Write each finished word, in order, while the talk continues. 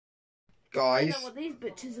Guys,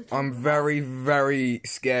 I'm very, very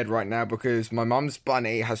scared right now because my mum's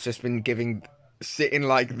bunny has just been sitting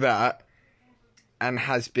like that and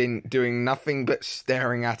has been doing nothing but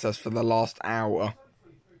staring at us for the last hour.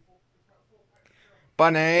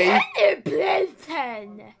 Bunny!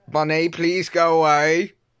 Bunny, please go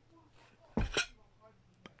away.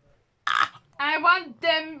 I want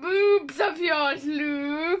them boobs of yours,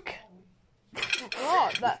 Luke.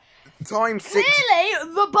 What? Time 6.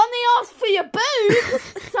 Clearly, the bunny asked for your boobs,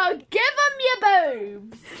 so give them your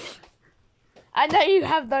boobs. I know you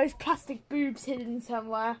have those plastic boobs hidden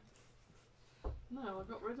somewhere. No, I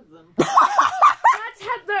got rid of them. Dad's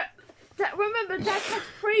had remember, Dad had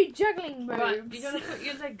 3 juggling boobs. Right, you're going to put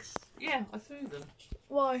your legs... Yeah, I threw them.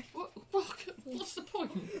 Why? What's the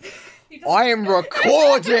point? I am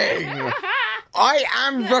recording! I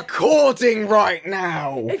am recording right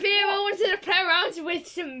now! If you ever wanted to play around with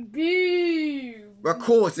some boobs.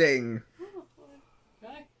 Recording.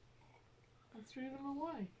 Okay. I threw them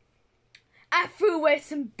away. I threw away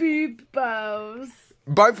some boob bows.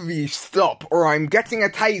 Both of you stop, or I'm getting a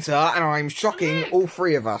taser and I'm shocking all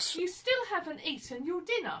 3 of us. You still haven't eaten your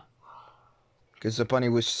dinner. Because the bunny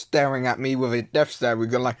was staring at me with a death stare. We're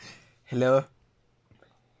going like, hello?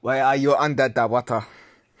 Why are you under the water?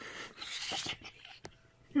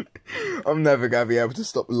 I'm never going to be able to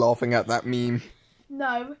stop laughing at that meme.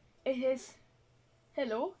 No, it is,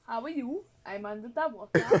 hello, how are you? I'm under the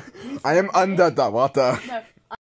water. I am under the water. No.